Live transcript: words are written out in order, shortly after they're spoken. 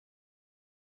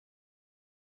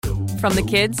From the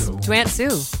kids to Aunt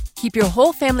Sue. Keep your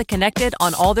whole family connected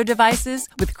on all their devices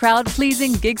with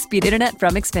crowd-pleasing gig-speed internet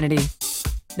from Xfinity.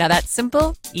 Now that's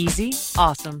simple, easy,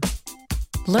 awesome.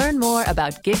 Learn more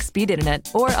about gig-speed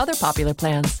internet or other popular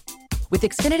plans. With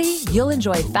Xfinity, you'll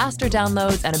enjoy faster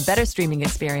downloads and a better streaming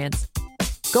experience.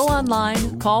 Go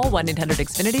online, call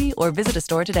 1-800-XFINITY, or visit a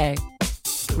store today.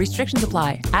 Restrictions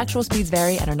apply. Actual speeds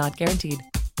vary and are not guaranteed.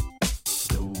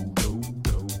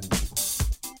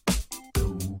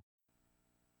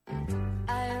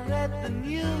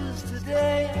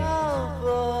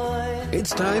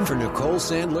 It's time for Nicole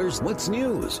Sandler's What's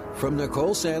News from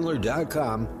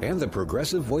NicoleSandler.com and the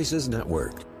Progressive Voices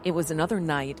Network. It was another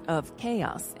night of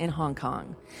chaos in Hong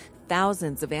Kong.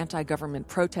 Thousands of anti-government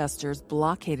protesters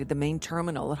blockaded the main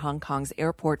terminal at Hong Kong's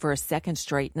airport for a second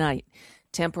straight night,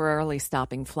 temporarily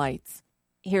stopping flights.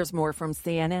 Here's more from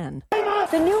CNN.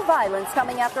 The new violence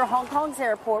coming after Hong Kong's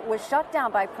airport was shut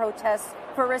down by protests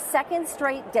for a second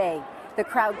straight day, the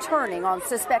crowd turning on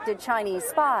suspected Chinese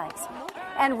spies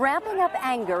and ramping up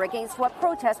anger against what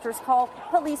protesters call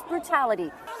police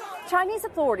brutality. Chinese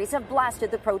authorities have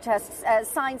blasted the protests as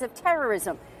signs of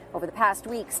terrorism. Over the past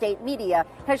week, state media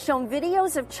has shown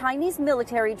videos of Chinese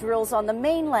military drills on the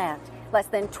mainland, less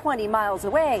than 20 miles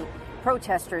away.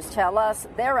 Protesters tell us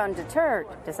they're undeterred.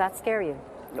 Does that scare you?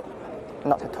 No,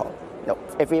 not at all. No.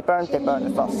 If we burn, they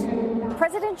burn first.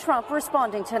 President Trump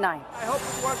responding tonight. I hope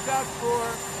it works out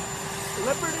for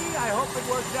liberty. I hope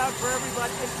it works out for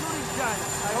everybody, including China.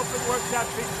 I hope it works out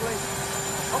peacefully.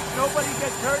 Hope nobody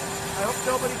gets hurt. I hope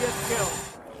nobody gets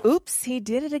killed. Oops, he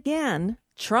did it again.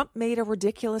 Trump made a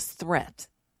ridiculous threat,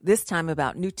 this time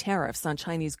about new tariffs on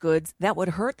Chinese goods that would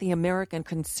hurt the American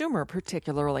consumer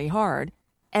particularly hard,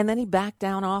 and then he backed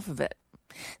down off of it.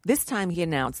 This time he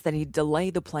announced that he'd delay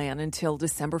the plan until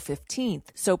December 15th,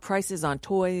 so prices on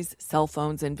toys, cell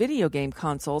phones, and video game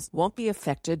consoles won't be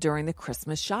affected during the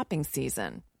Christmas shopping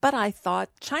season. But I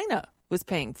thought China was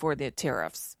paying for the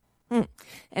tariffs.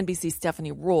 NBC's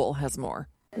Stephanie Ruhle has more.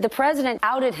 The president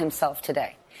outed himself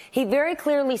today. He very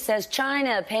clearly says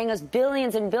China paying us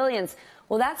billions and billions.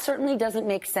 Well, that certainly doesn't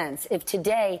make sense if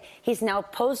today he's now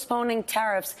postponing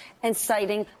tariffs and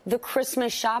citing the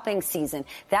Christmas shopping season.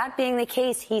 That being the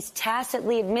case, he's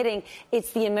tacitly admitting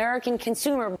it's the American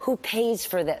consumer who pays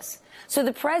for this. So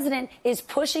the president is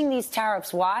pushing these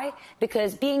tariffs. Why?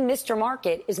 Because being Mr.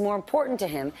 Market is more important to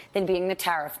him than being the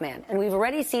tariff man. And we've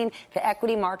already seen the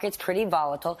equity markets pretty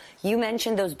volatile. You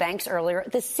mentioned those banks earlier.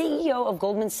 The CEO of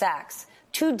Goldman Sachs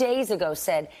 2 days ago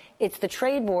said it's the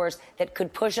trade wars that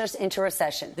could push us into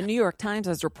recession. The New York Times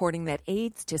is reporting that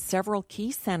aides to several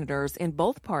key senators in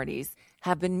both parties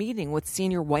have been meeting with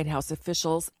senior White House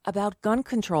officials about gun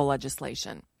control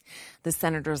legislation. The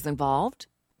senators involved: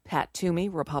 Pat Toomey,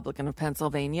 Republican of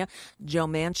Pennsylvania, Joe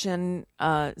Manchin,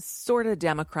 sort of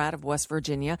Democrat of West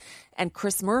Virginia, and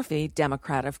Chris Murphy,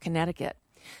 Democrat of Connecticut.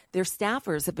 Their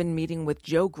staffers have been meeting with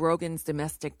Joe Grogan's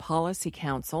Domestic Policy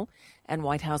Counsel and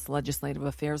White House Legislative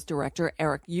Affairs Director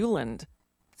Eric Ueland.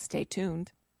 Stay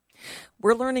tuned.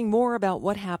 We're learning more about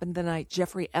what happened the night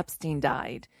Jeffrey Epstein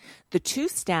died. The two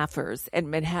staffers at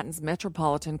Manhattan's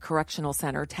Metropolitan Correctional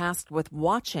Center tasked with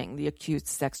watching the accused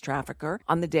sex trafficker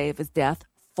on the day of his death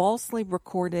falsely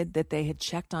recorded that they had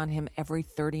checked on him every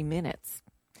 30 minutes.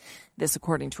 This,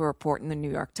 according to a report in the New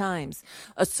York Times.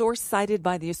 A source cited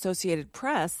by the Associated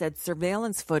Press said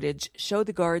surveillance footage showed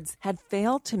the guards had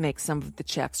failed to make some of the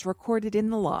checks recorded in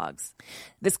the logs.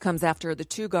 This comes after the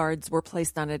two guards were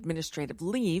placed on administrative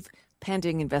leave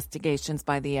pending investigations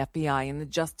by the FBI and the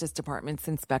Justice Department's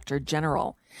Inspector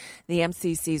General. The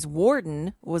MCC's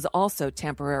warden was also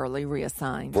temporarily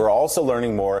reassigned. We're also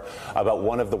learning more about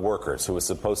one of the workers who was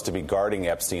supposed to be guarding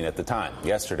Epstein at the time.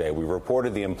 Yesterday, we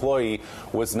reported the employee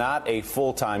was not a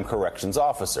full-time corrections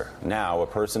officer. Now, a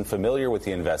person familiar with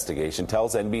the investigation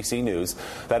tells NBC News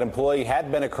that employee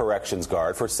had been a corrections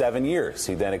guard for 7 years.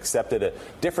 He then accepted a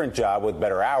different job with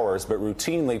better hours, but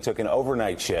routinely took an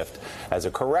overnight shift as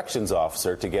a corrections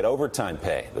officer to get overtime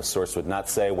pay. The source would not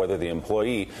say whether the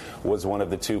employee was one of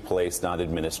the two placed on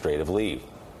administrative leave.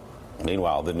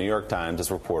 Meanwhile, the New York Times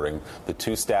is reporting the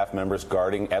two staff members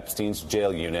guarding Epstein's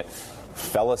jail unit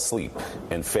fell asleep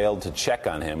and failed to check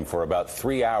on him for about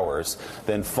 3 hours,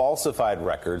 then falsified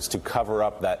records to cover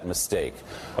up that mistake.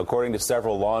 According to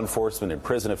several law enforcement and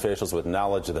prison officials with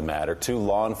knowledge of the matter, two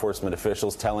law enforcement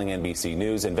officials telling NBC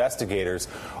News investigators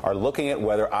are looking at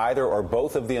whether either or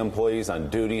both of the employees on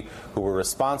duty who were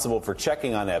responsible for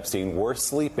checking on Epstein were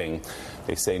sleeping.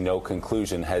 They say no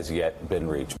conclusion has yet been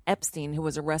reached. Epstein, who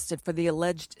was arrested for the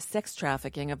alleged sex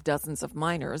trafficking of dozens of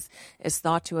minors, is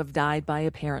thought to have died by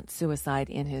apparent suicide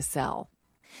in his cell.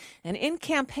 And in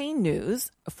campaign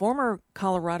news, former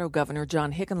Colorado Governor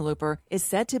John Hickenlooper is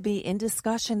said to be in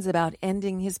discussions about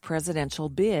ending his presidential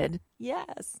bid,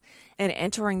 yes, and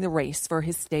entering the race for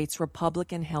his state's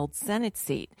Republican-held Senate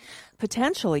seat,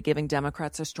 potentially giving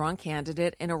Democrats a strong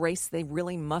candidate in a race they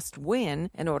really must win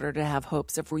in order to have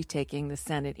hopes of retaking the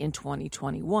Senate in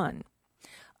 2021.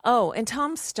 Oh, and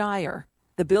Tom Steyer,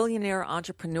 the billionaire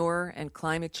entrepreneur and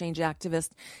climate change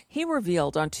activist, he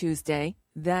revealed on Tuesday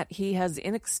that he has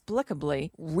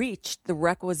inexplicably reached the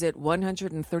requisite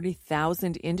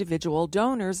 130,000 individual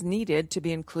donors needed to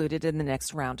be included in the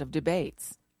next round of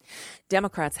debates.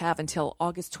 Democrats have until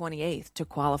August 28th to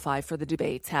qualify for the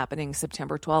debates happening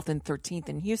September 12th and 13th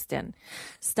in Houston.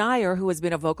 Steyer, who has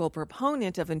been a vocal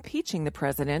proponent of impeaching the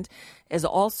president, is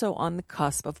also on the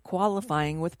cusp of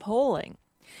qualifying with polling.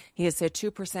 He has hit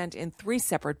 2% in 3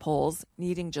 separate polls,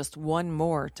 needing just one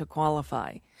more to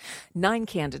qualify. 9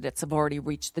 candidates have already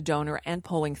reached the donor and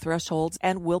polling thresholds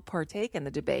and will partake in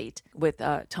the debate, with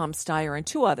Tom Steyer and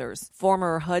 2 others,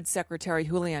 former HUD Secretary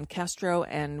Julian Castro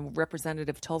and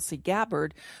Representative Tulsi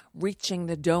Gabbard, reaching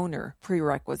the donor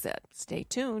prerequisite. Stay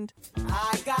tuned.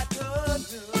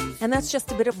 And that's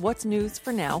just a bit of what's news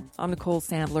for now. I'm Nicole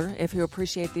Sandler. If you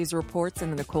appreciate these reports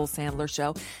and the Nicole Sandler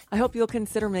Show, I hope you'll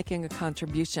consider making a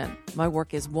contribution. My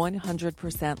work is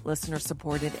 100% listener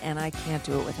supported, and I can't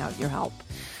do it without your help.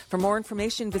 For more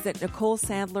information, visit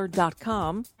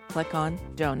NicoleSandler.com. Click on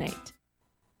Donate.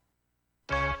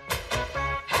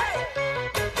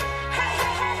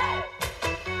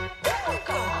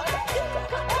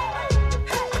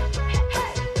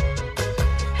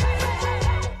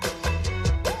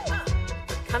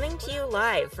 Coming to you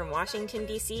live from Washington,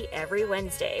 D.C. every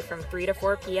Wednesday from 3 to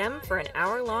 4 p.m. for an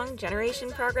hour-long Generation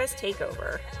Progress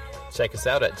takeover. Check us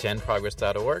out at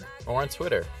genprogress.org or on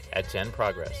Twitter at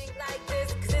genprogress.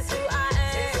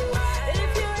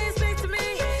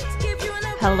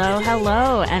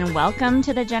 Hello, and welcome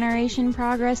to the Generation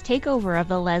Progress takeover of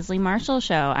the Leslie Marshall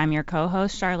Show. I'm your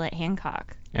co-host, Charlotte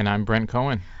Hancock. And I'm Brent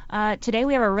Cohen. Today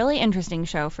we have a really interesting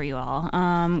show for you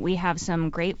all. We have some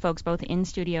great folks both in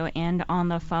studio and on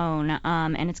the phone,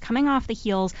 and it's coming off the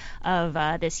heels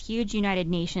of this huge United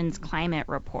Nations climate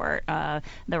report.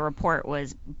 The report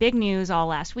was big news all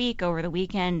last week, over the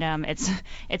weekend.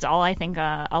 It's all I think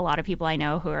a lot of people I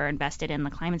know who are invested in the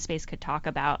climate space could talk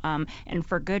about, and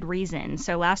for good reason.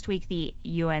 So last week, the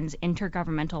UN's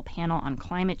Intergovernmental Panel on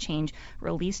Climate Change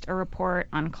released a report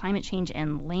on climate change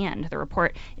and land. The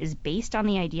report is based on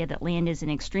the idea that land is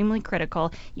an extremely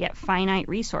critical yet finite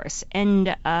resource. And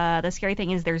the scary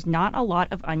thing is there's not a lot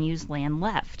of unused land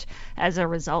left. As a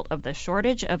result of the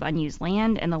shortage of unused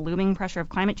land and the looming pressure of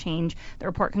climate change, the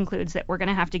report concludes that we're going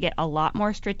to have to get a lot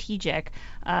more strategic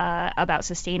about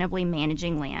sustainably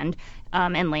managing land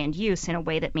and land use in a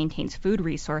way that maintains food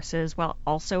resources while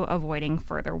also avoiding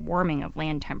further warming of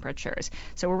land temperatures.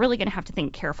 So we're really going to have to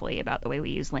think carefully about the way we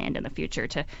use land in the future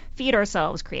to feed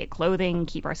ourselves, create clothing,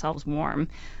 keep ourselves warm.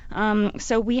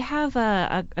 So we have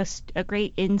a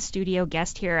great in-studio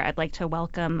guest here. I'd like to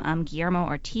welcome Guillermo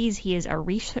Ortiz. He is a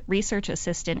research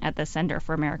assistant at the Center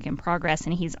for American Progress,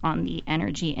 and he's on the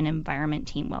Energy and Environment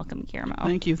team. Welcome, Guillermo.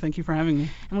 Thank you. Thank you for having me.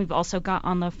 And we've also got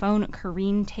on the phone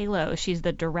Corinne Taylor. She's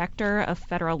the Director of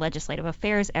Federal Legislative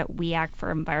Affairs at We Act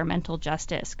for Environmental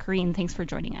Justice. Corinne, thanks for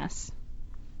joining us.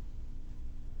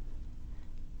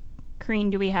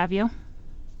 Corinne, do we have you?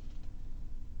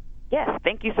 Yes,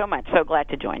 thank you so much. So glad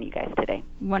to join you guys today.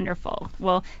 Wonderful.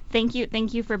 Well, thank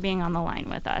you for being on the line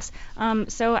with us.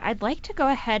 So I'd like to go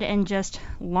ahead and just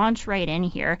launch right in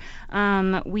here.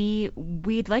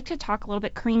 We'd like to talk a little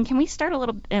bit. Corinne, can we start a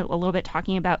little bit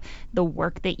talking about the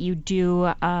work that you do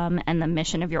and the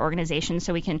mission of your organization,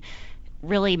 so we can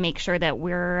really make sure that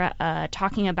we're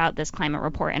talking about this climate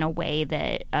report in a way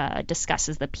that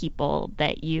discusses the people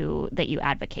that you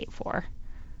advocate for?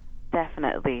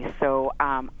 Definitely. So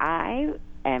I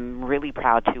am really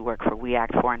proud to work for We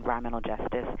Act for Environmental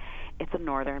Justice. It's a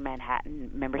Northern Manhattan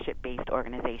membership-based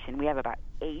organization. We have about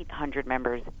 800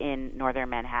 members in Northern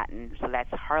Manhattan. So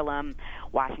that's Harlem,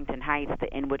 Washington Heights, the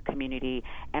Inwood community.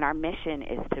 And our mission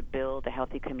is to build a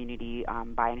healthy community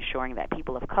by ensuring that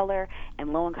people of color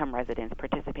and low-income residents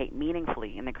participate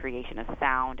meaningfully in the creation of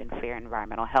sound and fair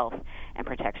environmental health and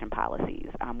protection policies.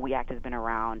 We Act has been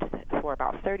around for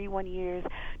about 31 years,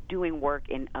 doing work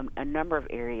in a number of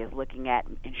areas, looking at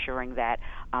ensuring that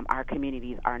our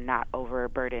communities are not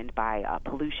overburdened by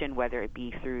pollution, whether it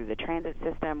be through the transit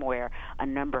system, where a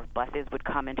number of buses would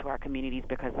come into our communities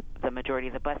because the majority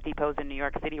of the bus depots in New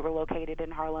York City were located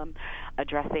in Harlem,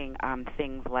 addressing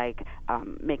things like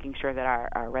making sure that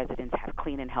our residents have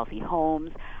clean and healthy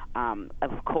homes,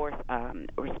 of course,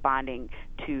 responding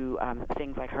to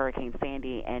things like Hurricane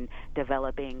Sandy and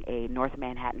developing a North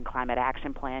Manhattan climate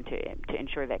action plan to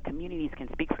ensure that communities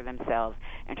can speak for themselves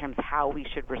in terms of how we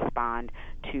should respond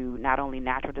to not only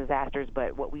natural disasters,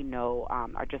 but what we know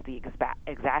are just the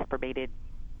exacerbated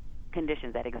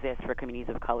conditions that exist for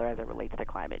communities of color as it relates to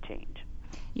climate change.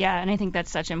 Yeah, and I think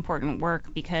that's such important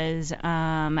work because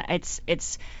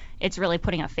it's really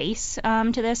putting a face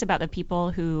to this about the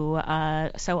people who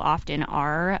so often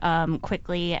are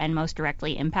quickly and most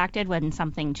directly impacted when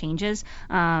something changes.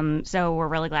 So we're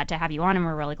really glad to have you on, and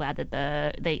we're really glad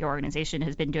that your organization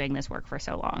has been doing this work for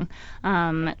so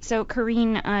long. So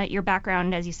Karine, your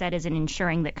background, as you said, is in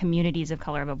ensuring that communities of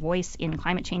color have a voice in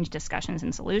climate change discussions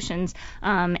and solutions.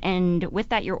 And with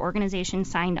that, your organization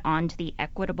signed on to the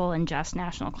Equitable and Just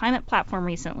National Climate Platform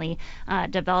recently,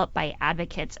 developed by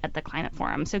advocates at the Climate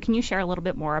Forum. So can you share a little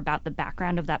bit more about the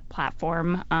background of that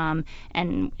platform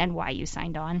and why you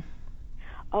signed on?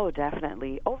 Oh,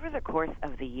 definitely. Over the course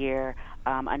of the year,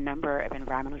 a number of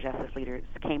environmental justice leaders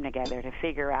came together to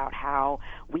figure out how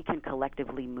we can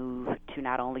collectively move to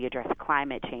not only address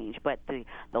climate change, but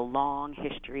the long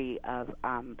history of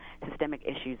systemic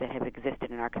issues that have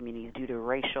existed in our communities due to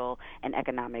racial and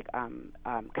economic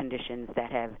conditions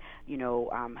that have,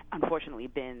 unfortunately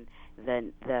been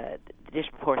the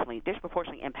disproportionately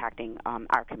impacting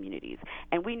our communities.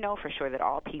 And we know for sure that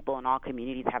all people and all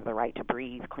communities have the right to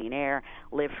breathe clean air,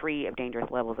 live free of dangerous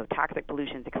levels of toxic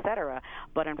pollutions, et cetera.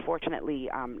 But unfortunately,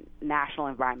 national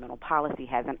environmental policy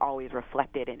hasn't always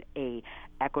reflected in a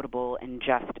equitable and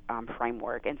just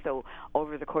framework. And so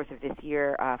over the course of this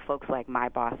year, folks like my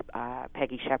boss,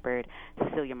 Peggy Shepard,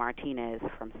 Cecilia Martinez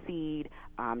from SEED,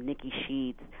 Nikki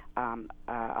Sheets,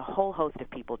 a whole host of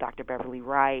people, Dr. Beverly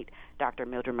Wright, Dr.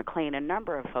 Mildred McLean, a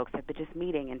number of folks have been just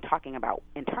meeting and talking about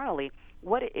internally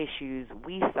what issues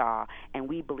we saw and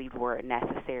we believed were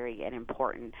necessary and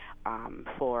important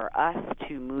for us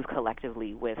to move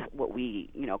collectively with what we,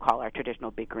 call our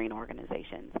traditional big green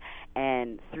organizations.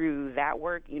 And through that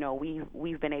work,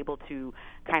 we've been able to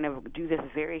kind of do this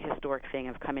very historic thing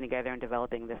of coming together and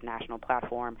developing this national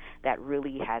platform that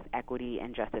really has equity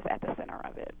and justice at the center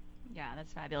of it. Yeah,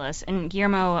 that's fabulous. And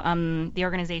Guillermo, the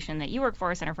organization that you work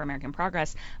for, Center for American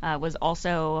Progress, was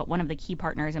also one of the key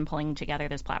partners in pulling together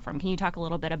this platform. Can you talk a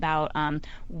little bit about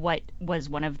what was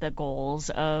one of the goals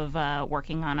of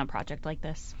working on a project like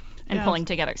this and pulling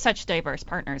together such diverse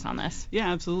partners on this?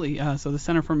 Yeah, absolutely. So the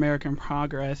Center for American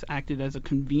Progress acted as a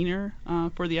convener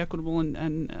for the Equitable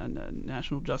and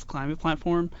National Just Climate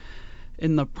Platform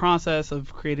in the process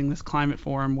of creating this climate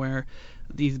forum where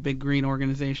these big green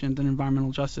organizations and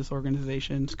environmental justice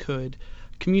organizations could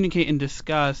communicate and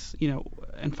discuss,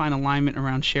 and find alignment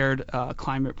around shared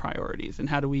climate priorities and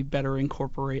how do we better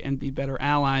incorporate and be better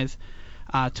allies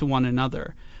to one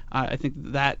another. I think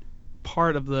that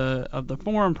part of the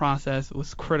forum process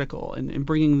was critical in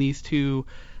bringing these two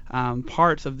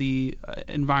parts of the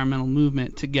environmental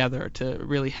movement together to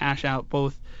really hash out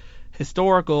both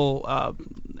historical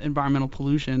environmental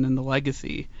pollution and the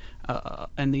legacy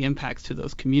and the impacts to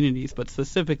those communities, but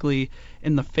specifically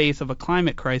in the face of a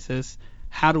climate crisis,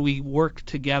 how do we work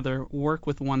together, work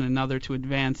with one another to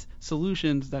advance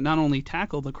solutions that not only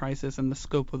tackle the crisis and the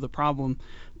scope of the problem,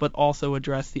 but also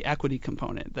address the equity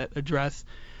component, that address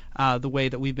the way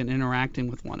that we've been interacting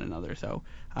with one another. So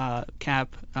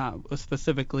CAP was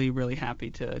specifically really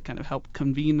happy to kind of help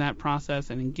convene that process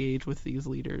and engage with these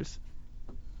leaders.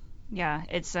 Yeah,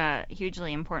 it's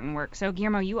hugely important work. So,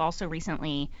 Guillermo, you also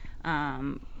recently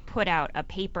put out a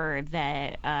paper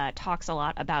that talks a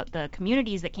lot about the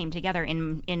communities that came together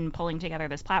in pulling together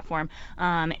this platform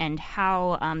and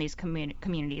how these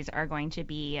communities are going to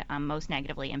be most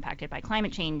negatively impacted by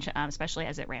climate change, especially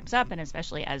as it ramps up and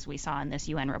especially as we saw in this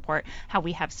UN report, how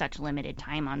we have such limited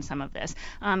time on some of this.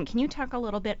 Can you talk a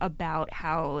little bit about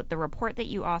how the report that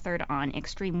you authored on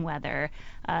extreme weather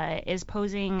is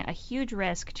posing a huge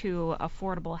risk to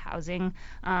affordable housing?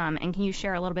 And can you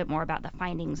share a little bit more about the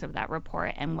findings of that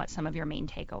report and what some of your main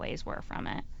takeaways were from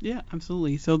it? Yeah,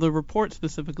 absolutely. So the report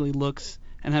specifically looks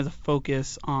and has a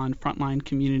focus on frontline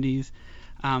communities.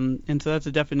 And so that's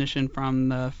a definition from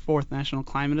the 4th National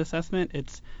Climate Assessment.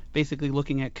 It's basically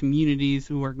looking at communities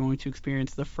who are going to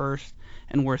experience the first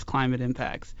and worst climate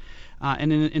impacts.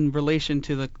 And in relation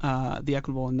to the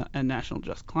Equitable and National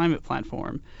Just Climate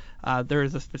Platform, there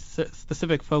is a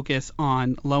specific focus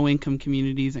on low-income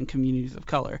communities and communities of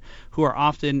color who are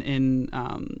often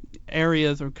in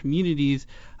areas or communities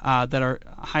that are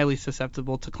highly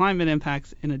susceptible to climate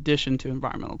impacts in addition to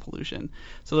environmental pollution.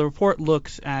 So the report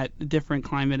looks at different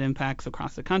climate impacts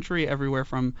across the country, everywhere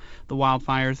from the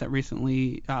wildfires that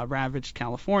recently ravaged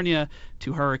California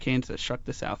to hurricanes that struck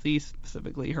the southeast,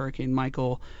 specifically Hurricane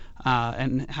Michael,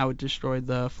 and how it destroyed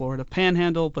the Florida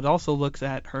Panhandle, but also looks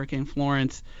at Hurricane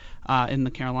Florence in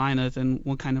the Carolinas and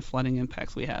what kind of flooding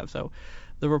impacts we have. So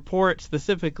the report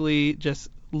specifically just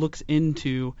looks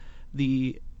into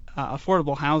the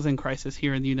affordable housing crisis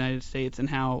here in the United States and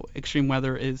how extreme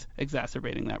weather is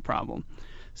exacerbating that problem.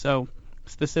 So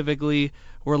specifically,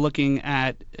 we're looking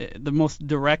at the most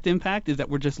direct impact is that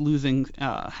we're just losing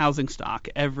housing stock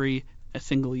every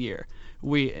single year.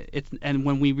 And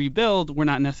when we rebuild, we're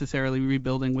not necessarily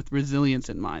rebuilding with resilience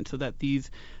in mind, so that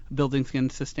these buildings can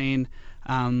sustain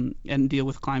and deal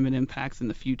with climate impacts in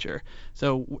the future.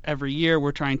 So every year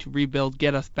we're trying to rebuild,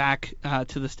 get us back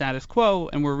to the status quo,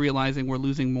 and we're realizing we're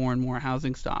losing more and more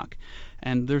housing stock.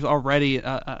 And there's already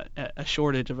a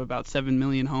shortage of about 7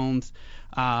 million homes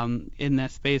in that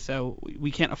space, so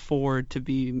we can't afford to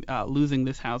be losing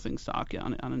this housing stock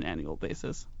on an annual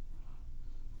basis.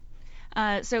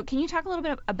 So can you talk a little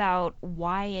bit about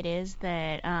why it is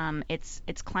that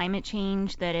it's climate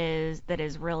change that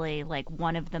is really like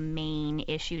one of the main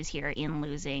issues here in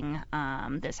losing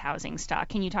this housing stock?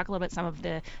 Can you talk a little bit some of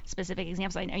the specific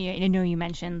examples? I know you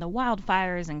mentioned the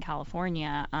wildfires in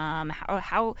California.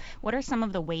 What are some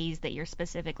of the ways that you're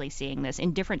specifically seeing this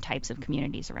in different types of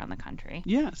communities around the country?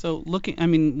 Yeah, so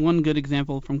one good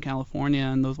example from California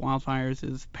and those wildfires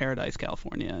is Paradise,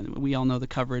 California. We all know the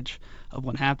coverage of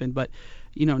what happened, but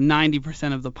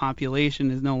 90% of the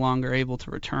population is no longer able to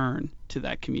return to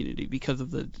that community because of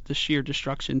the sheer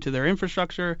destruction to their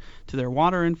infrastructure, to their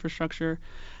water infrastructure.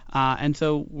 And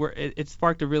so it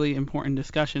sparked a really important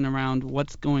discussion around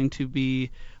what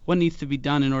needs to be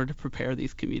done in order to prepare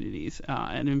these communities.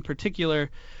 And in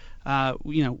particular, I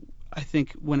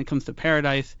think when it comes to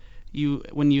Paradise,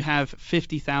 when you have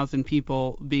 50,000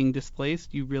 people being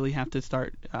displaced, you really have to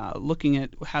start looking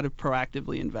at how to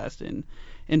proactively invest in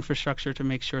infrastructure to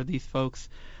make sure these folks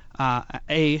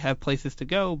have places to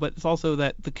go, but it's also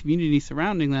that the community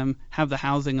surrounding them have the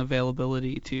housing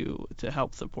availability to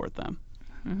help support them.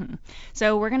 Mm-hmm.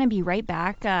 So we're going to be right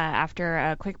back after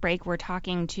a quick break. We're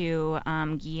talking to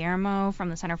Guillermo from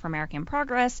the Center for American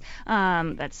Progress.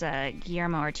 That's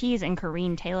Guillermo Ortiz and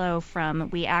Corrine Taylor from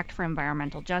We Act for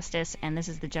Environmental Justice. And this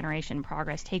is the Generation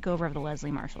Progress takeover of the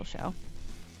Leslie Marshall Show.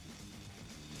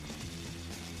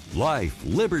 Life,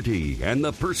 liberty, and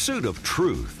the pursuit of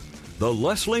truth. The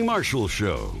Leslie Marshall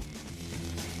Show.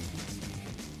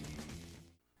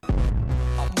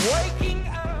 I'm waking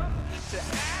up to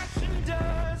action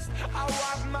dust. I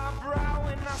wipe my brow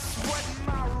and I sweat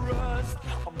my rust.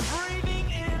 I'm breathing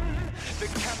in the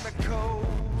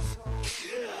chemicals.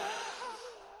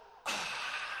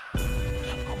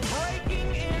 I'm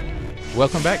breaking in.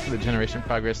 Welcome back to the Generation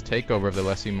Progress takeover of the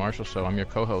Leslie Marshall Show. I'm your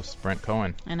co-host, Brent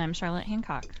Cohen. And I'm Charlotte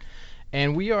Hancock.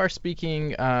 And we are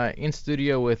speaking in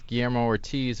studio with Guillermo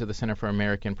Ortiz of the Center for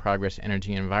American Progress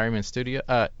Energy and Environment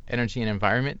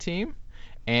team.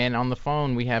 And on the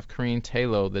phone, we have Corrine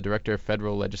Taylor, the Director of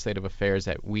Federal Legislative Affairs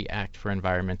at We Act for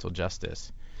Environmental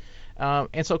Justice.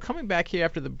 And so coming back here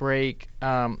after the break,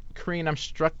 Corrine, I'm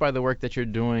struck by the work that you're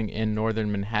doing in northern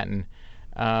Manhattan.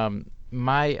 So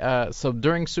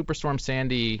during Superstorm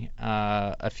Sandy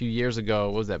a few years ago,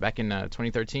 what was that, back in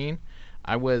 2013,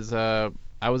 I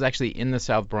was actually in the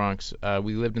South Bronx.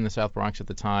 We lived in the South Bronx at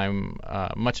the time,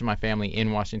 much of my family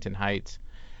in Washington Heights.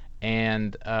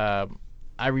 And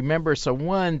I remember,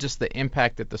 just the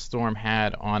impact that the storm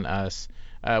had on us.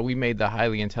 We made the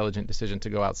highly intelligent decision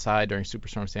to go outside during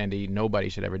Superstorm Sandy. Nobody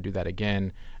should ever do that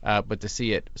again, but to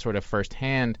see it sort of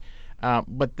firsthand.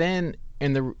 But then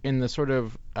in the sort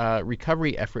of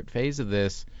recovery effort phase of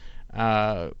this,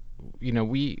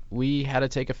 we had to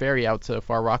take a ferry out to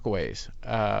Far Rockaways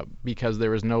because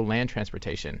there was no land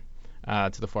transportation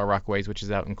to the Far Rockaways, which is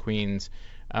out in Queens,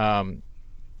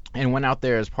 and went out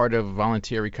there as part of a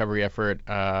volunteer recovery effort,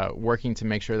 working to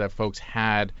make sure that folks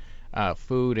had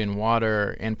food and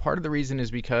water. And part of the reason is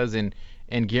because, and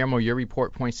Guillermo, your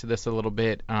report points to this a little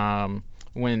bit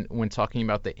when talking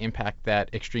about the impact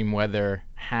that extreme weather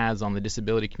has on the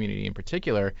disability community in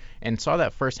particular, and saw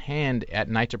that firsthand at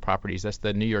NYCHA properties. That's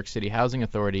the New York City Housing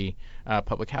Authority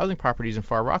public housing properties in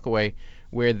Far Rockaway,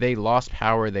 where they lost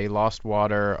power, they lost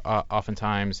water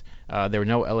oftentimes. There were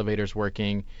no elevators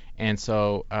working, and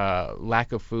so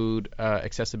lack of food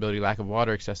accessibility, lack of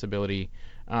water accessibility.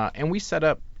 And we set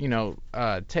up,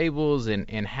 tables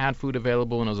and had food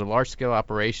available, and it was a large-scale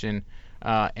operation.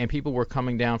 And people were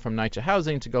coming down from NYCHA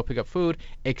housing to go pick up food,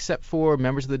 except for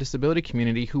members of the disability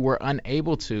community who were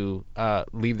unable to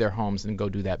leave their homes and go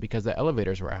do that because the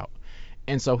elevators were out.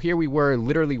 And so here we were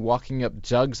literally walking up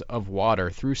jugs of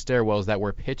water through stairwells that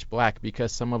were pitch black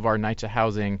because some of our NYCHA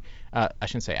housing,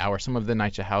 some of the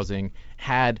NYCHA housing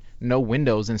had no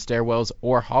windows in stairwells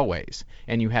or hallways.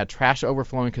 And you had trash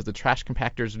overflowing because the trash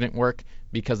compactors didn't work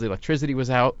because the electricity was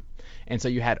out. And so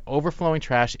you had overflowing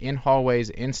trash in hallways,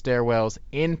 in stairwells,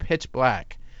 in pitch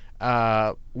black,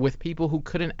 with people who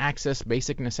couldn't access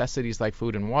basic necessities like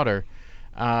food and water.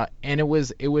 And it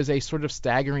was a sort of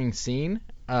staggering scene,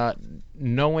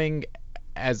 knowing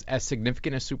as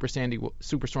significant as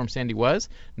Superstorm Sandy was,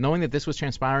 knowing that this was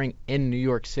transpiring in New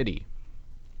York City,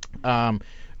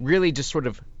 really just sort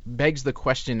of begs the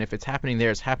question: if it's happening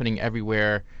there, it's happening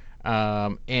everywhere.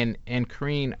 And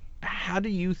Karine, how do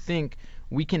you think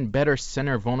we can better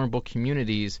center vulnerable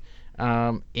communities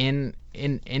in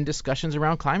discussions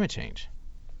around climate change?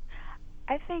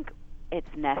 I think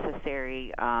it's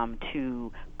necessary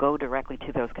to go directly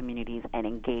to those communities and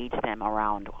engage them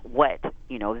around what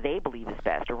they believe is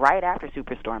best. Right after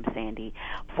Superstorm Sandy,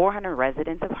 400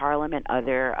 residents of Harlem and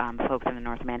other folks in the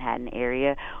North Manhattan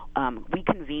area, we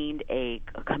convened a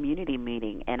community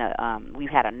meeting, and we've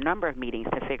had a number of meetings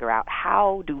to figure out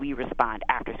how do we respond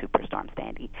after Superstorm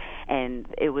Sandy. And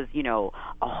it was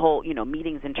a whole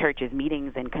meetings in churches,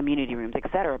 meetings in community rooms, et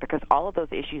cetera, because all of those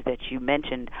issues that you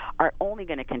mentioned are only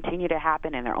going to continue to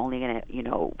happen, and they're only going to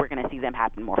we're going to see them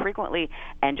happen more frequently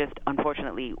and just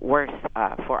unfortunately worse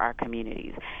for our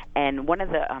communities. And one of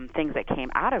the things that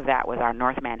came out of that was our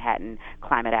North Manhattan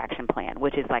Climate Action Plan,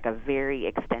 which is like a very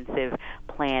extensive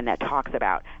plan that talks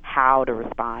about how to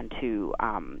respond to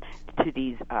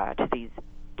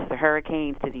the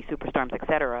hurricanes, to these superstorms, et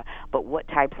cetera, but what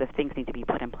types of things need to be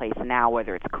put in place now,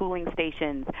 whether it's cooling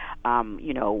stations,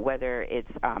 whether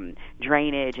it's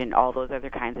drainage and all those other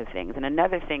kinds of things. And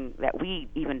another thing that we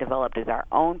even developed is our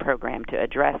own program to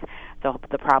address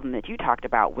the problem that you talked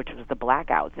about, which was the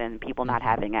blackouts and people not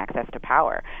having access to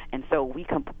power. And so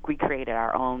we created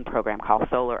our own program called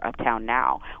Solar Uptown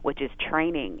Now, which is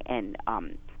training and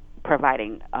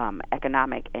providing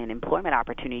economic and employment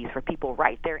opportunities for people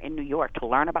right there in New York to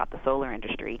learn about the solar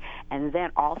industry, and then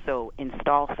also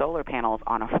install solar panels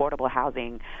on affordable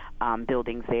housing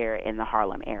buildings there in the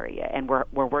Harlem area. And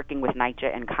we're working with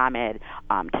NYCHA and ComEd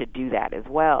to do that as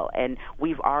well. And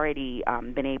we've already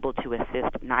been able to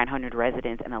assist 900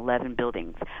 residents in 11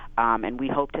 buildings, and we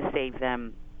hope to save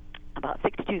them about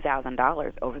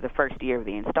 $62,000 over the first year of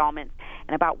the installments,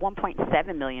 and about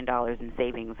 $1.7 million in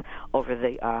savings over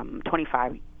the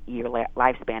 25-year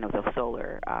lifespan of the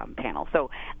solar panel.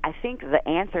 So I think the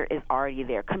answer is already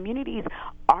there. Communities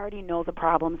already know the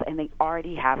problems, and they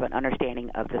already have an understanding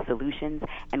of the solutions,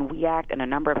 and we act and a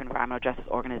number of environmental justice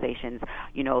organizations,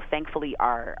 thankfully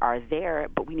are there,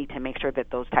 but we need to make sure that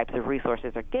those types of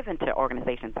resources are given to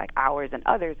organizations like ours and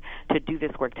others to do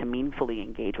this work, to meaningfully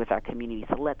engage with our communities,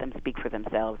 to let them speak for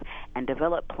themselves and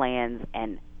develop plans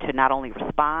and to not only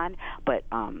respond, but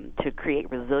to create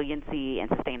resiliency and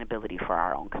sustainability for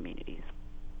our own communities.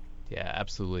 Yeah,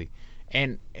 absolutely.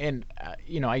 And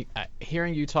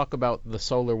hearing you talk about the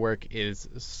solar work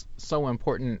is so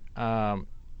important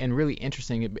and really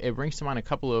interesting. It brings to mind a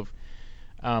couple of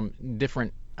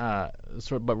different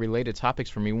but related topics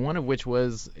for me, one of which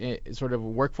was sort of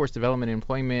workforce development,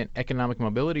 employment, economic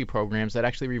mobility programs that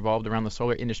actually revolved around the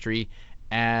solar industry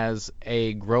as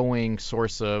a growing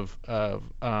source of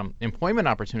employment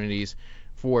opportunities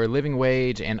for living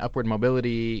wage and upward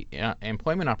mobility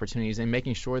employment opportunities, and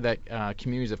making sure that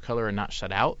communities of color are not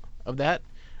shut out of that.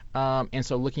 And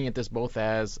so looking at this both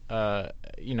as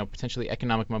potentially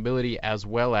economic mobility as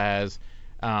well as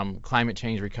climate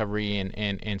change recovery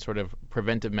and sort of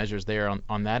preventive measures there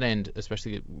on that end,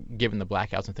 especially given the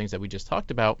blackouts and things that we just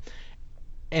talked about.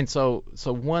 And so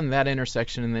one, that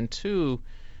intersection, and then two,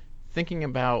 thinking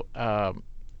about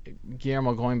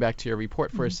Guillermo, going back to your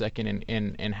report for a second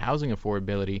in housing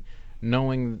affordability,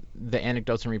 knowing the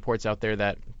anecdotes and reports out there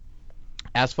that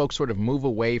as folks sort of move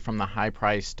away from the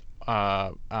high-priced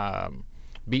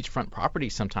beachfront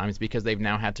properties sometimes because they've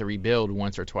now had to rebuild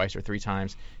once or twice or three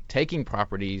times, taking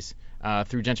properties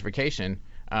through gentrification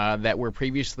that were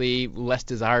previously less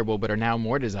desirable but are now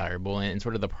more desirable, and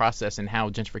sort of the process and how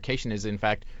gentrification is in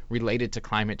fact related to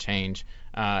climate change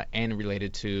and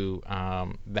related to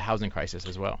the housing crisis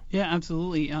as well. Yeah,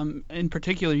 absolutely. In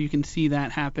particular, you can see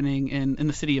that happening in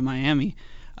the city of Miami,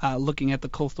 looking at the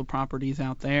coastal properties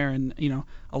out there, and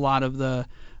a lot of the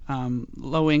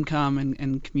low income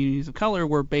and communities of color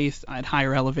were based at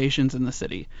higher elevations in the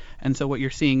city. And so what you're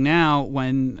seeing now,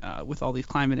 when with all these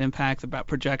climate impacts, about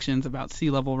projections, about sea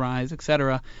level rise, et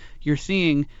cetera, you're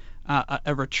seeing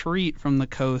a retreat from the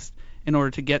coast in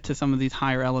order to get to some of these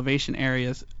higher elevation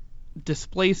areas,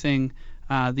 displacing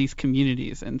these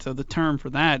communities. And so the term for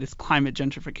that is climate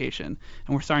gentrification. And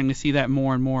we're starting to see that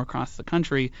more and more across the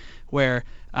country, where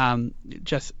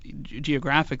just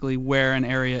geographically where an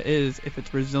area is, if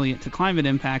it's resilient to climate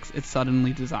impacts, it's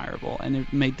suddenly desirable. And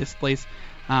it may displace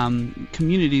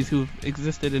communities who've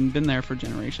existed and been there for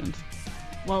generations.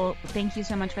 Well, thank you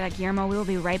so much for that, Guillermo. We will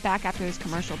be right back after this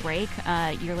commercial break.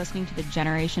 You're listening to the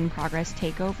Generation Progress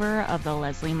Takeover of the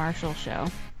Leslie Marshall Show.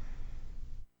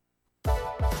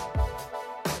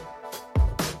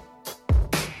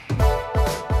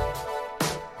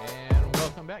 And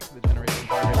welcome back to the Generation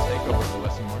Progress Takeover of the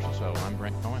Leslie Marshall Show. I'm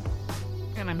Brent Cohen.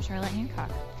 And I'm Charlotte Hancock.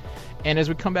 And as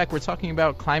we come back, we're talking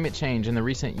about climate change and the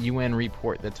recent UN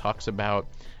report that talks about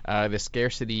the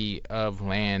scarcity of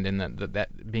land and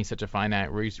that being such a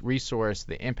finite resource,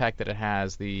 the impact that it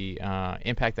has, the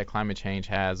impact that climate change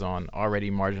has on already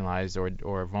marginalized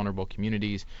or vulnerable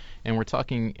communities. And we're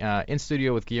talking in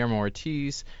studio with Guillermo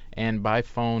Ortiz and by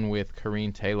phone with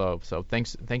Karine Taylor. So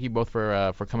thank you both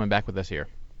for coming back with us here.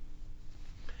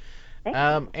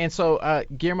 And so,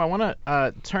 Guillermo, I want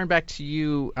to turn back to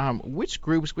you. Which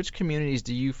communities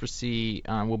do you foresee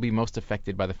will be most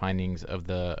affected by the findings of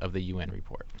the UN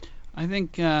report? I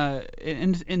think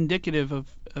indicative of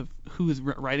who is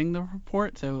writing the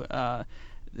report. So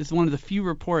this is one of the few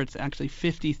reports. Actually,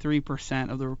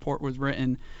 53% of the report was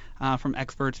written from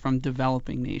experts from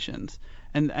developing nations.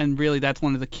 And really, that's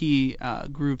one of the key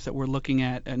groups that we're looking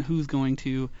at, and who's going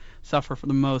to suffer for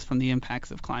the most from the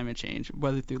impacts of climate change,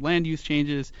 whether through land use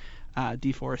changes,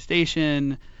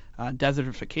 deforestation,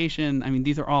 desertification. I mean,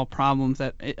 these are all problems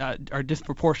that are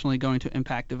disproportionately going to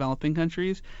impact developing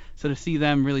countries. So to see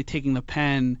them really taking the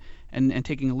pen and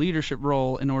taking a leadership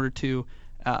role in order to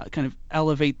kind of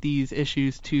elevate these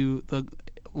issues to the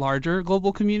larger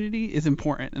global community is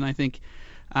important. And I think,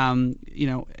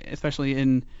 especially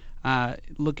in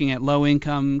looking at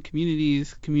low-income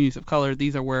communities of color,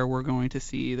 these are where we're going to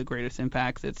see the greatest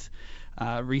impacts. It's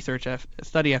research,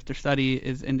 study after study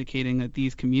is indicating that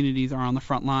these communities are on the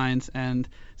front lines, and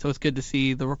so it's good to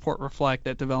see the report reflect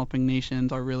that developing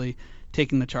nations are really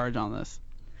taking the charge on this.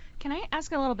 Can I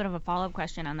ask a little bit of a follow-up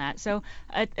question on that? So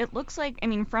it looks like,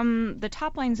 from the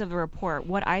top lines of the report,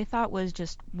 what I thought was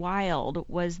just wild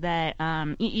was that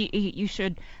you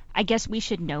should, I guess we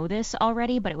should know this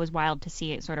already, but it was wild to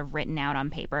see it sort of written out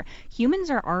on paper. Humans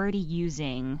are already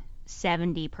using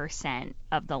 70%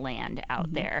 of the land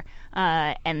out there,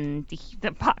 and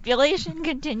the population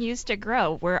continues to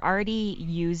grow. We're already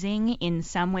using in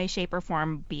some way, shape, or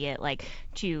form, be it like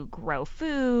to grow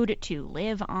food, to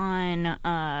live on,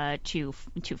 to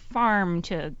farm,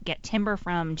 to get timber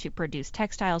from, to produce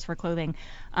textiles for clothing.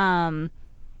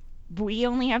 We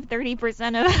only have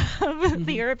 30% of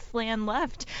the Earth's land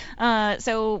left.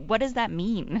 So what does that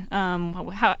mean?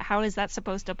 How is that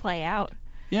supposed to play out?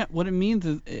 Yeah, what it means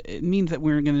is it means that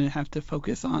we're going to have to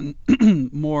focus on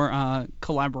more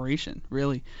collaboration,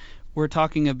 really. We're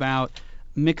talking about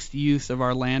mixed use of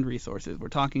our land resources. We're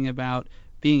talking about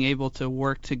being able to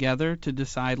work together to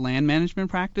decide land management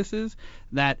practices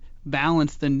that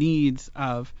balance the needs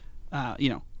of,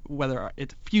 whether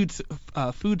it's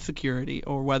food security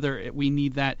or whether we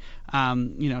need that,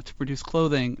 to produce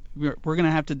clothing. We're going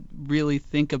to have to really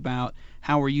think about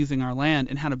how we're using our land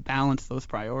and how to balance those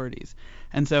priorities.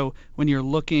 And so when you're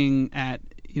looking at,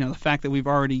 the fact that we've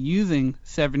already using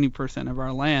 70% of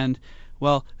our land,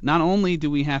 well, not only do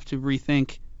we have to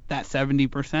rethink that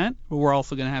 70%, but we're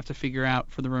also going to have to figure out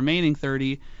for the remaining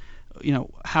 30,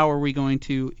 how are we going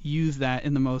to use that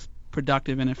in the most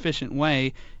productive and efficient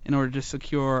way in order to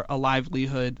secure a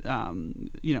livelihood,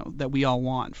 that we all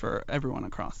want for everyone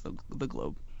across the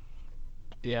globe.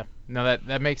 Yeah, no,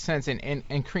 that makes sense.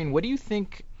 And Karine, what do you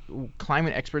think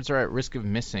climate experts are at risk of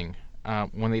missing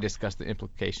when they discuss the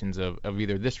implications of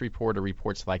either this report or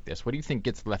reports like this? What do you think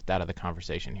gets left out of the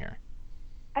conversation here?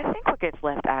 I think what gets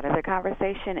left out of the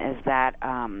conversation is that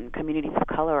communities of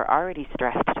color are already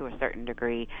stressed to a certain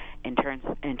degree in terms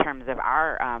of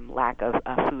our lack of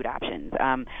food options.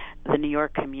 The New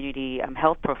York community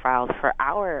health profiles for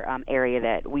our area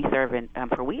that we serve in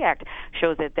for We Act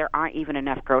shows that there aren't even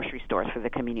enough grocery stores for the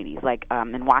communities. Like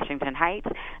in Washington Heights,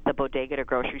 the bodega to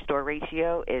grocery store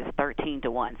ratio is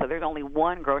 13-1. So there's only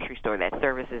one grocery store that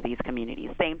services these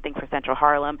communities. Same thing for Central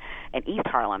Harlem and East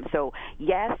Harlem. So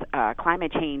yes,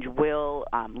 climate change will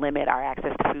limit our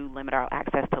access to food, limit our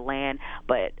access to land,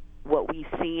 but what we've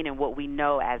seen and what we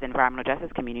know as environmental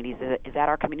justice communities is that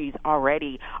our communities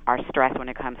already are stressed when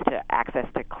it comes to access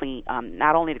to clean,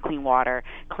 not only to clean water,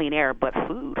 clean air, but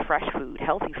food, fresh food,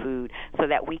 healthy food, so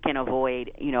that we can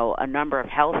avoid, a number of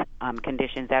health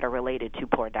conditions that are related to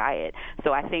poor diet.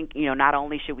 So I think, not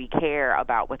only should we care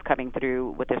about what's coming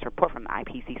through with this report from the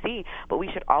IPCC, but we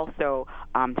should also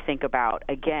think about,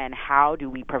 again, how do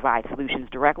we provide solutions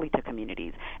directly to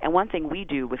communities. And one thing we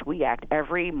do with We Act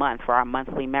every month for our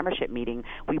monthly membership meeting,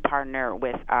 we partner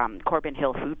with Corbin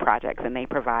Hill Food Projects, and they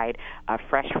provide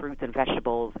fresh fruits and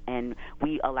vegetables, and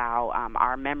we allow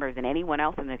our members and anyone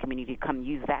else in the community to come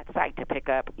use that site to pick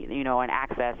up, and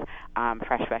access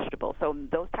fresh vegetables. So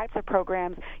those types of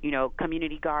programs,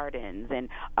 community gardens and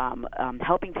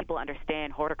helping people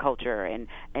understand horticulture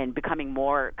and becoming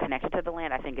more connected to the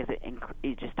land, I think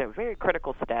is just a very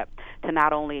critical step to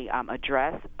not only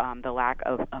address the lack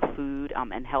of food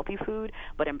and healthy food,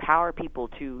 but empower people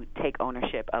to take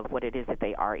ownership of what it is that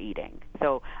they are eating.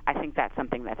 So I think that's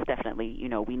something that's definitely,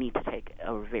 we need to take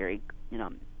a very,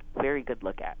 very good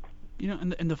look at.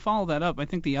 And to follow that up, I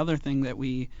think the other thing that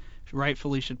we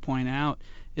rightfully should point out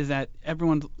is that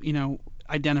everyone's,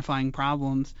 identifying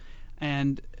problems,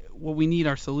 and what we need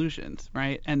are solutions,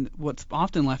 right? And what's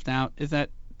often left out is that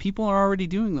people are already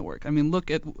doing the work. I mean,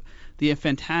 look at the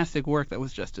fantastic work that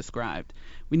was just described.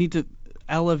 We need to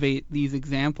elevate these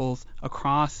examples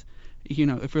across,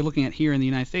 if we're looking at here in the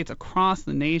United States, across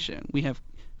the nation. We have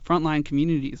frontline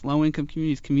communities, low-income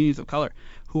communities, communities of color,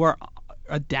 who are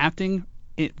adapting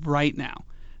it right now.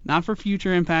 Not for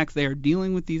future impacts. They are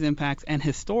dealing with these impacts and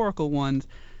historical ones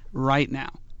right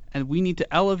now. And we need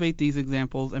to elevate these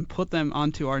examples and put them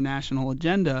onto our national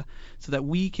agenda so that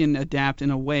we can adapt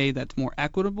in a way that's more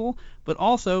equitable, but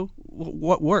also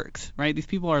what works, right? These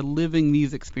people are living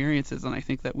these experiences, and I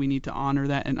think that we need to honor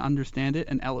that and understand it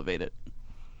and elevate it.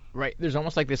 Right. There's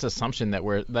almost like this assumption that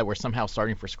we're somehow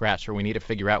starting from scratch, or we need to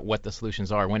figure out what the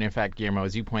solutions are, when in fact, Guillermo,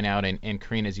 as you point out, and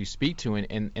Karine, as you speak to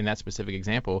in that specific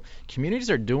example, communities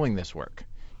are doing this work.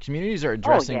 Communities are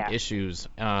addressing issues,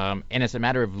 and it's a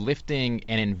matter of lifting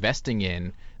and investing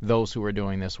in those who are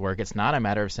doing this work. It's not a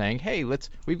matter of saying, hey,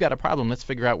 we've got a problem, let's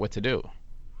figure out what to do.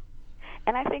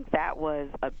 And I think that was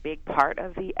a big part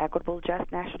of the Equitable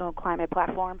Just National Climate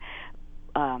Platform,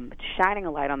 shining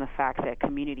a light on the fact that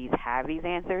communities have these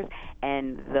answers,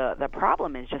 and the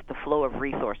problem is just the flow of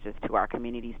resources to our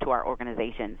communities, to our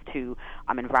organizations, to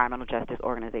environmental justice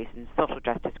organizations, social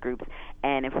justice groups.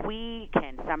 And if we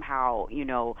can somehow,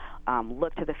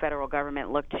 look to the federal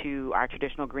government, look to our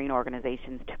traditional green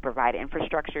organizations to provide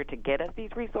infrastructure to get us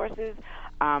these resources,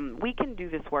 we can do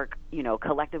this work,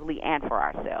 collectively and for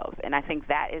ourselves. And I think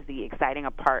that is the exciting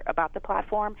part about the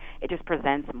platform. It just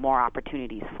presents more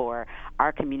opportunities for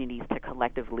our communities to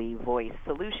collectively voice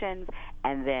solutions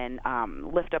and then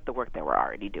lift up the work that we're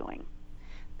already doing.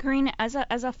 Karine, as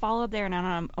a follow-up there, and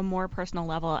on a more personal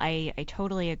level, I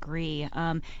totally agree.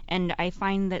 And I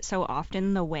find that so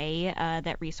often the way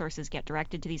that resources get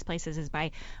directed to these places is by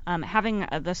having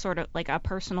the sort of like a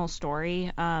personal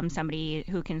story, somebody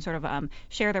who can sort of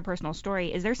share their personal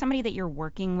story. Is there somebody that you're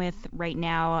working with right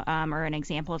now, or an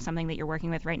example of something that you're working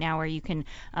with right now, where you can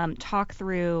talk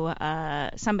through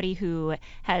somebody who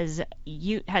has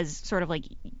sort of like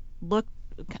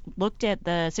looked at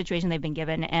the situation they've been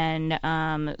given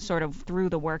and sort of through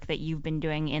the work that you've been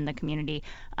doing in the community,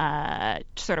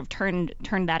 sort of turned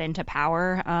that into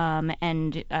power?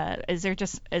 And is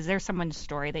there someone's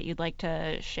story that you'd like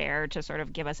to share to sort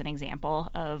of give us an example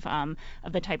of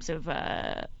the types of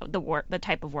the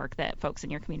type of work that folks in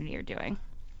your community are doing?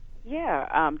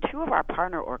 Yeah, two of our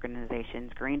partner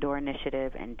organizations, Green Door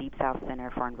Initiative and Deep South Center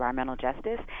for Environmental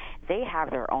Justice, they have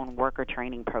their own worker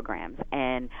training programs,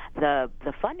 and the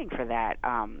funding for that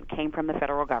came from the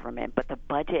federal government, but the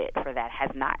budget for that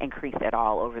has not increased at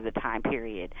all over the time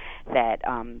period that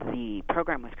the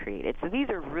program was created. So these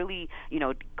are really,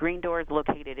 Green Door is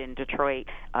located in Detroit,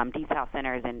 Deep South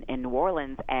Center is in New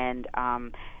Orleans, and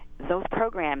those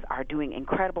programs are doing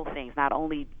incredible things, not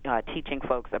only teaching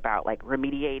folks about like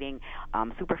remediating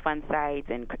Superfund sites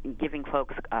and giving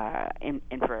folks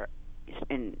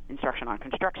instruction on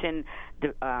construction,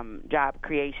 job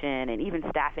creation, and even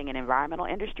staffing in environmental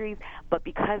industries, but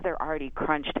because they're already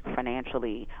crunched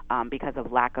financially because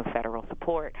of lack of federal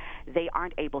support, they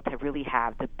aren't able to really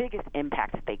have the biggest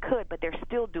impact that they could, but they're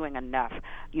still doing enough,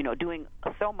 doing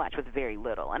so much with very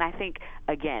little. And I think,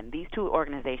 again, these two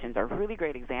organizations are really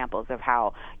great examples of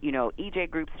how, EJ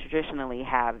groups traditionally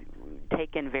have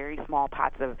take in very small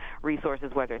pots of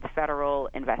resources, whether it's federal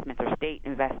investments or state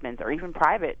investments or even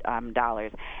private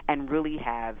dollars, and really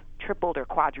have tripled or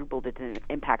quadrupled its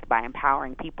impact by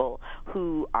empowering people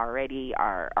who already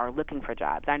are looking for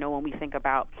jobs. I know when we think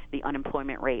about the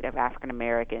unemployment rate of African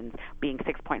Americans being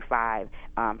 6.5%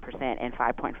 and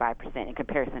 5.5% in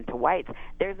comparison to whites,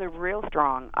 there's a real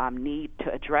strong need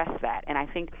to address that. And I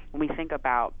think when we think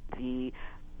about the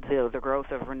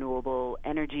growth of renewable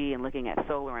energy and looking at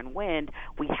solar and wind,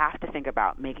 we have to think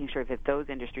about making sure that those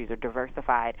industries are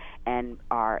diversified and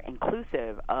are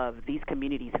inclusive of these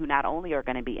communities who not only are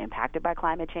going to be impacted by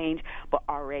climate change, but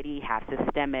already have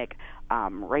systemic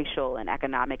racial and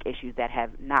economic issues that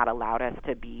have not allowed us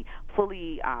to be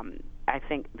fully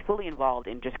involved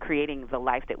in just creating the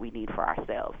life that we need for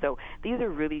ourselves. So these are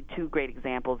really two great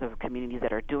examples of communities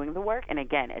that are doing the work. And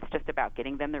again, it's just about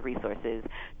getting them the resources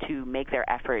to make their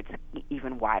efforts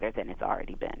even wider than it's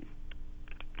already been.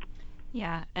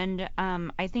 Yeah, and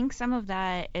I think some of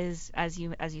that is, as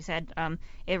you said,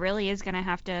 it really is going to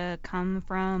have to come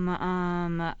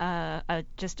from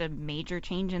just a major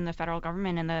change in the federal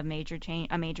government and a major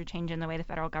change in the way the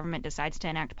federal government decides to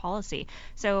enact policy.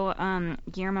 So,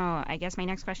 Guillermo, I guess my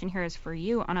next question here is for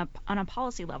you on a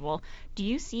policy level. Do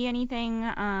you see anything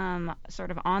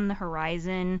sort of on the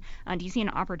horizon? Do you see an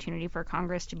opportunity for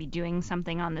Congress to be doing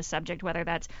something on this subject, whether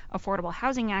that's affordable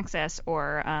housing access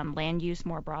or land use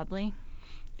more broadly?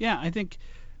 Yeah, I think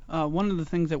one of the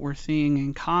things that we're seeing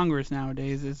in Congress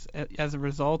nowadays is as a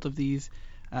result of these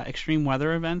extreme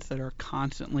weather events that are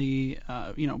constantly,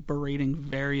 berating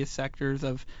various sectors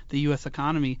of the U.S.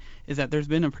 economy, is that there's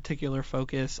been a particular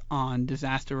focus on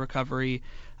disaster recovery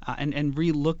and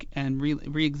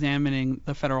re-examining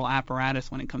the federal apparatus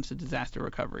when it comes to disaster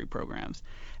recovery programs.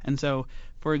 And so,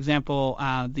 for example,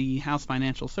 the House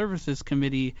Financial Services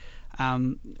Committee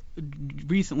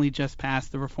recently just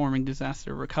passed the Reforming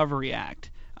Disaster Recovery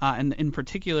Act. And in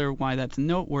particular, why that's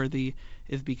noteworthy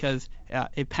is because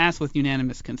it passed with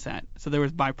unanimous consent. So there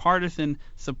was bipartisan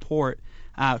support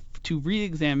to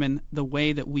re-examine the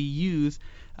way that we use,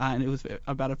 and it was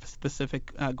about a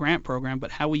specific grant program,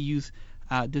 but how we use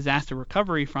disaster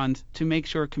recovery funds to make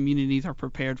sure communities are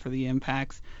prepared for the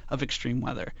impacts of extreme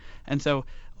weather. And so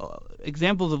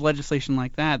examples of legislation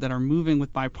like that are moving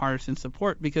with bipartisan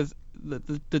support, because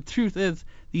the truth is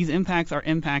these impacts are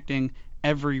impacting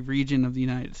every region of the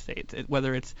United States,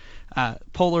 whether it's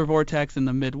polar vortex in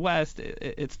the Midwest,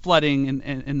 it's flooding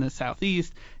in the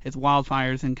Southeast, it's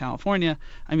wildfires in California.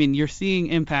 I mean, you're seeing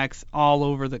impacts all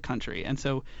over the country. And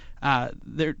so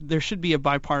there should be a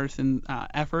bipartisan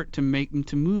effort to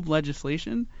move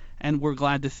legislation, and we're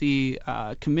glad to see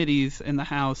committees in the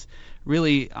House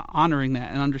really honoring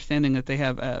that and understanding that they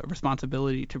have a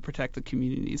responsibility to protect the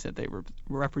communities that they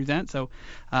represent. So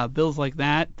bills like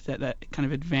that kind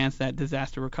of advance that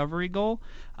disaster recovery goal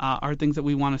are things that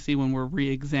we want to see when we're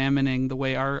re-examining the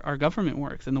way our government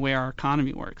works and the way our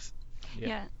economy works.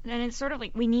 Yeah, and it's sort of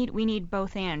like we need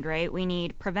both and, right? We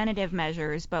need preventative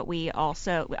measures, but we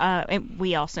also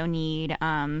need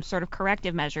sort of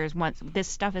corrective measures once this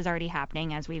stuff is already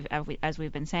happening, as we've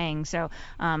been saying. So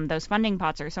those funding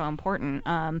pots are so important.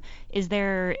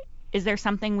 Is there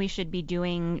something we should be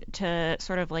doing to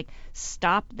sort of like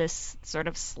stop this sort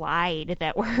of slide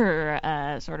that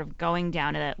we're sort of going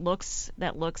down that looks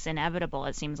inevitable?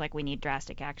 It seems like we need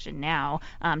drastic action now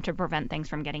to prevent things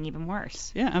from getting even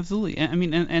worse. Yeah, absolutely. I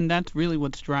mean, and that's really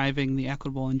what's driving the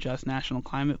Equitable and Just National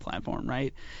Climate Platform,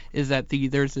 right? Is that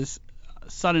there's this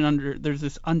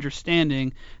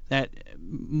understanding that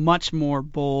much more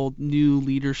bold new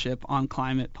leadership on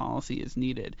climate policy is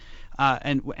needed.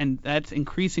 And that's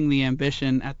increasing the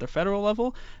ambition at the federal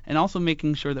level, and also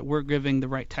making sure that we're giving the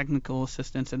right technical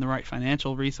assistance and the right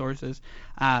financial resources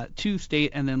to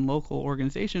state and then local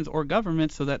organizations or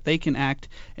governments so that they can act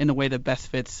in a way that best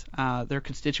fits their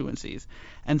constituencies.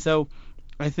 And so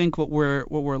I think what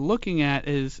we're looking at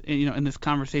is, in this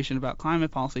conversation about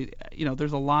climate policy,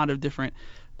 there's a lot of different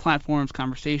platforms,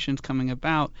 conversations coming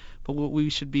about, but what we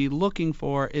should be looking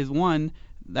for is one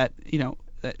that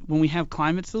when we have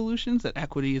climate solutions, that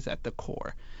equity is at the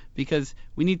core, because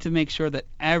we need to make sure that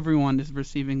everyone is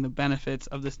receiving the benefits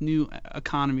of this new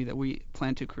economy that we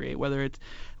plan to create, whether it's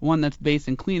one that's based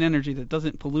in clean energy that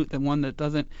doesn't pollute, and one that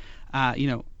doesn't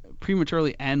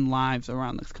prematurely end lives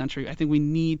around this country. I think we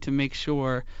need to make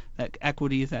sure that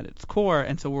equity is at its core.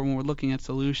 And so when we're looking at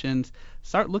solutions,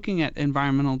 start looking at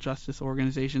environmental justice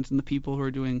organizations and the people who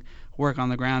are doing work on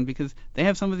the ground, because they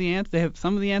have some of the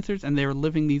answers, and they're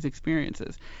living these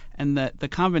experiences. And the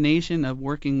combination of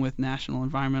working with national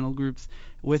environmental groups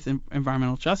with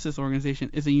environmental justice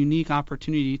organization is a unique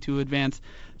opportunity to advance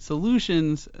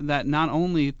solutions that not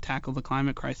only tackle the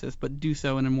climate crisis but do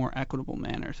so in a more equitable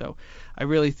manner. So I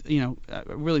really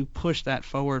push that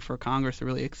forward for Congress to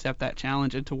really accept that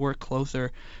challenge and to work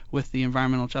closer with the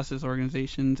environmental justice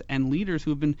organizations and leaders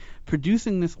who have been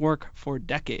producing this work for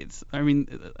decades. I mean,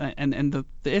 and the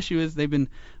issue is they've been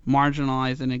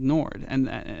marginalized and ignored.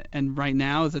 And right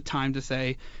now is a time to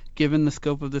say, given the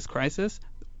scope of this crisis,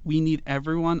 we need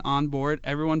everyone on board,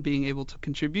 everyone being able to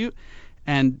contribute.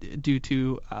 And due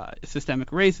to systemic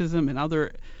racism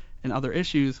and other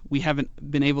issues, we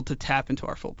haven't been able to tap into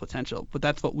our full potential. But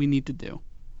that's what we need to do.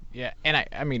 Yeah, and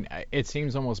I mean, it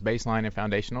seems almost baseline and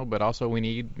foundational, but also we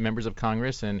need members of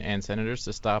Congress and senators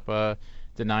to stop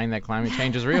denying that climate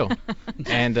change is real.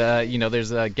 And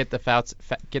there's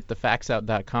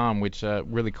getthefactsout.com, which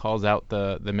really calls out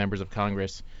the members of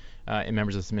Congress and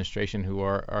members of this administration who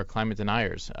are climate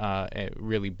deniers,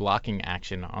 really blocking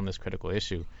action on this critical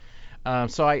issue.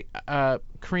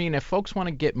 Karine, if folks want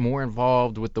to get more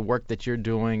involved with the work that you're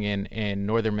doing in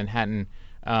Northern Manhattan,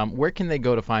 where can they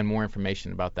go to find more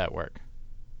information about that work?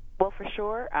 Well, for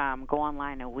sure, go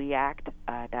online at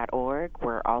weact.org.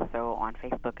 We're also on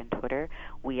Facebook and Twitter.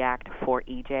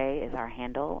 WeAct4EJ is our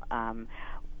handle.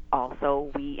 Also,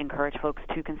 we encourage folks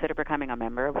to consider becoming a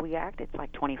member of WeAct. It's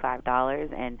like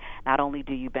 $25, and not only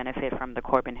do you benefit from the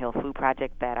Corbin Hill Food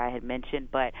Project that I had mentioned,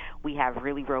 but we have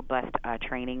really robust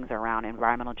trainings around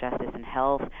environmental justice and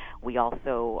health. We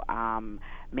also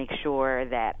make sure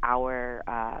that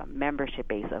our membership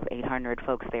base of 800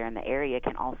 folks there in the area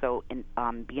can also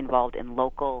be involved in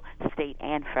local, state,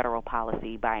 and federal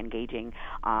policy by engaging,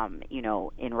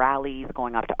 in rallies,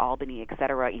 going up to Albany, et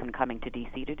cetera, even coming to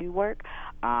D.C. to do work.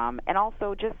 And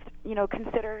also just,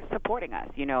 consider supporting us.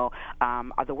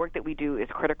 The work that we do is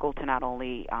critical to not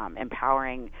only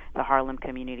empowering the Harlem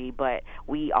community, but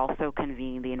we also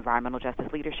convene the Environmental Justice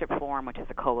Leadership Forum, which is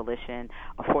a coalition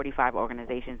of 45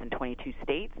 organizations in 22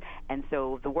 states. And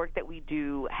so the work that we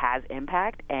do has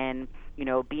impact, and,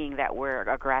 being that we're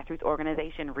a grassroots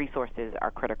organization, resources are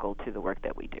critical to the work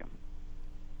that we do.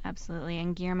 Absolutely.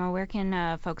 And Guillermo, where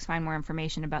can folks find more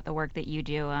information about the work that you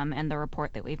do and the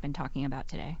report that we've been talking about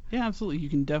today? Yeah, absolutely. You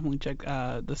can definitely check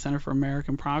the Center for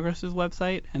American Progress's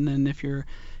website. And then if you're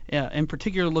in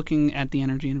particular looking at the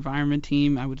Energy Environment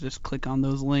team, I would just click on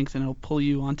those links and it'll pull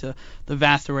you onto the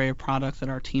vast array of products that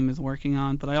our team is working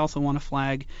on. But I also want to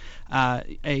flag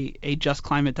a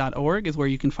justclimate.org is where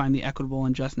you can find the Equitable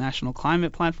and Just National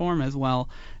Climate Platform, as well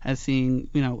as seeing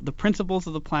the principles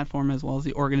of the platform, as well as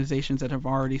the organizations that have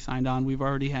already signed on. We've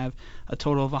already have a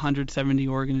total of 170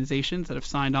 organizations that have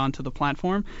signed on to the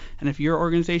platform. And if your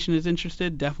organization is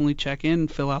interested, definitely check in,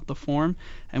 fill out the form,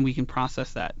 and we can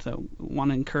process that. So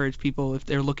want to encourage people, if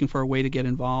they're looking for a way to get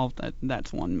involved,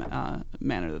 that's one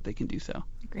manner that they can do so.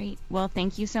 Great. Well,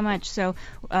 thank you so much. So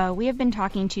we have been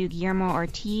talking to Guillermo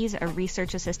Ortiz, a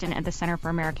research assistant at the Center for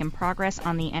American Progress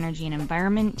on the Energy and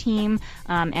Environment team,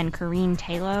 and Karine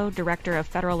Taylor, Director of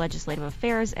Federal Legislative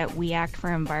Affairs at We Act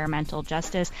for Environmental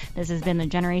Justice. This has been the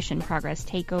Generation Progress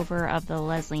takeover of the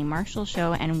Leslie Marshall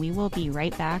Show, and we will be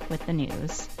right back with the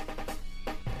news.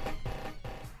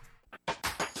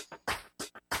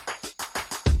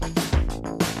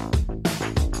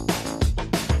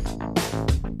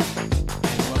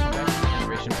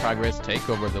 Progress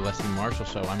takeover of the Leslie Marshall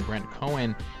Show. I'm Brent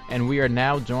Cohen, and we are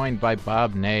now joined by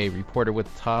Bob Ney, reporter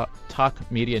with Talk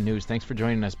Media News. Thanks for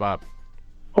joining us, Bob.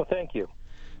 Well, thank you.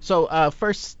 So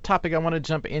first topic I want to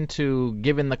jump into,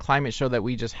 given the climate show that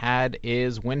we just had,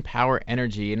 is wind power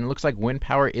energy. And it looks like wind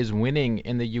power is winning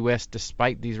in the U.S.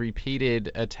 despite these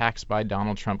repeated attacks by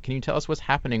Donald Trump. Can you tell us what's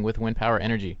happening with wind power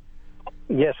energy?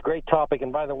 Yes, great topic.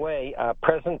 And by the way,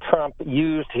 President Trump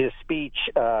used his speech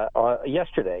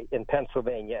yesterday in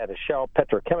Pennsylvania at a Shell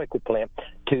petrochemical plant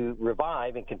to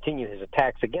revive and continue his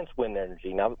attacks against wind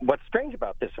energy. Now, what's strange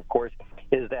about this, of course,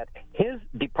 is that his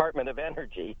Department of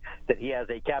Energy, that he has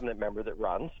a cabinet member that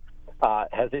runs,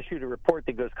 has issued a report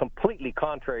that goes completely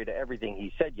contrary to everything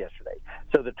he said yesterday.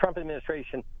 So the Trump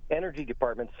administration Energy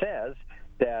Department says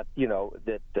that,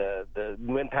 the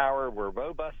wind power were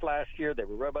robust last year. They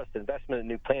were robust. Investment in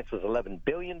new plants was $11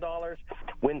 billion.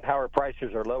 Wind power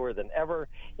prices are lower than ever,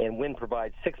 and wind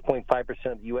provides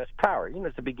 6.5% of U.S. power.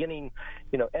 It's a beginning,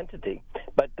 entity.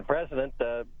 But the president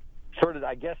sort of,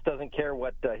 I guess, doesn't care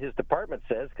what his department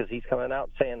says, because he's coming out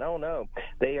saying, oh, no,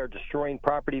 they are destroying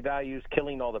property values,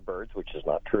 killing all the birds, which is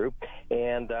not true,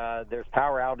 and there's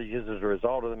power outages as a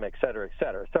result of them, et cetera, et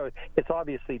cetera. So it's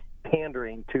obviously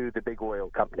pandering to the big oil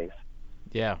companies.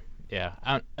 Yeah.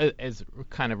 It's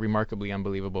kind of remarkably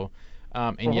unbelievable,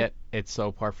 and yet it's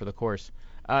so par for the course.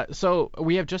 So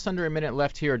we have just under a minute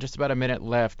left here, just about a minute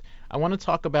left. I want to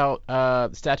talk about the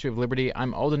Statue of Liberty.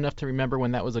 I'm old enough to remember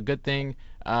when that was a good thing.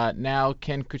 Now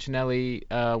Ken Cuccinelli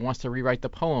wants to rewrite the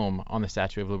poem on the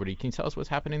Statue of Liberty. Can you tell us what's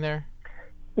happening there?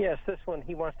 Yes, this one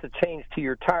he wants to change to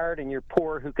 "You're tired and you're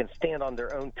poor who can stand on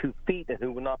their own 2 feet and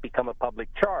who will not become a public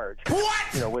charge."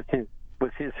 What?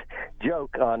 Was his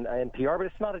joke on NPR, but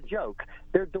it's not a joke.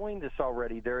 They're doing this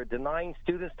already. They're denying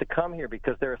students to come here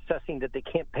because they're assessing that they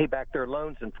can't pay back their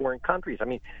loans in foreign countries. I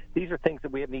mean, these are things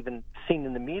that we haven't even seen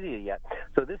in the media yet.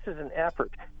 So this is an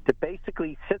effort to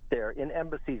basically sit there in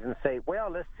embassies and say, well,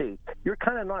 let's see, you're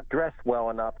kind of not dressed well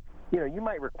enough. You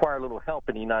might require a little help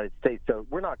in the United States, so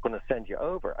we're not going to send you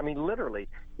over. I mean, literally,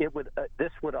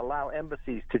 this would allow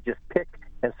embassies to just pick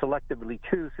and selectively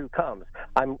choose who comes.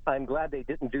 I'm glad they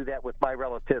didn't do that with my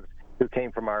relatives who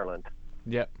came from Ireland.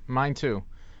 Yep, mine too.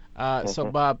 So,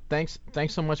 Bob, thanks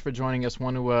so much for joining us.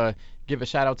 Want to give a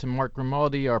shout-out to Mark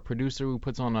Grimaldi, our producer, who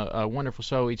puts on a wonderful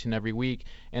show each and every week,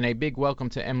 and a big welcome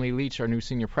to Emily Leach, our new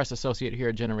senior press associate here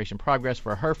at Generation Progress,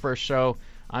 for her first show.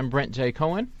 I'm Brent J.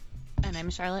 Cohen. And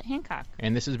I'm Charlotte Hancock.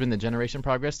 And this has been the Generation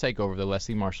Progress Takeover of the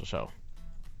Leslie Marshall Show.